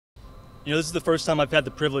This is the first time I've had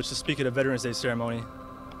the privilege to speak at a Veterans Day ceremony.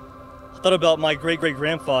 I thought about my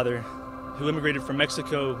great-great-grandfather who immigrated from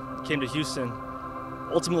Mexico, came to Houston,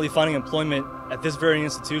 ultimately finding employment at this very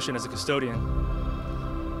institution as a custodian.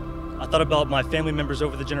 I thought about my family members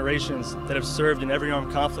over the generations that have served in every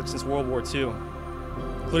armed conflict since World War II,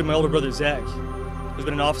 including my older brother Zach, who's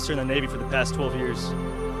been an officer in the Navy for the past 12 years.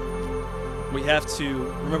 We have to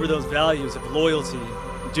remember those values of loyalty,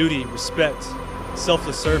 duty, respect,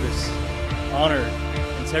 selfless service, honor,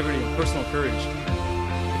 integrity, and personal courage.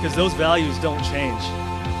 Because those values don't change.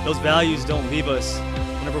 Those values don't leave us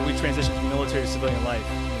whenever we transition from military to civilian life.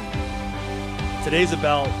 Today's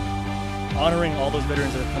about honoring all those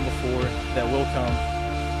veterans that have come before, that will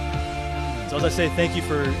come. So as I say, thank you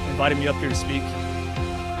for inviting me up here to speak.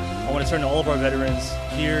 I want to turn to all of our veterans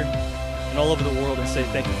here and all over the world and say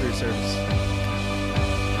thank you for your service.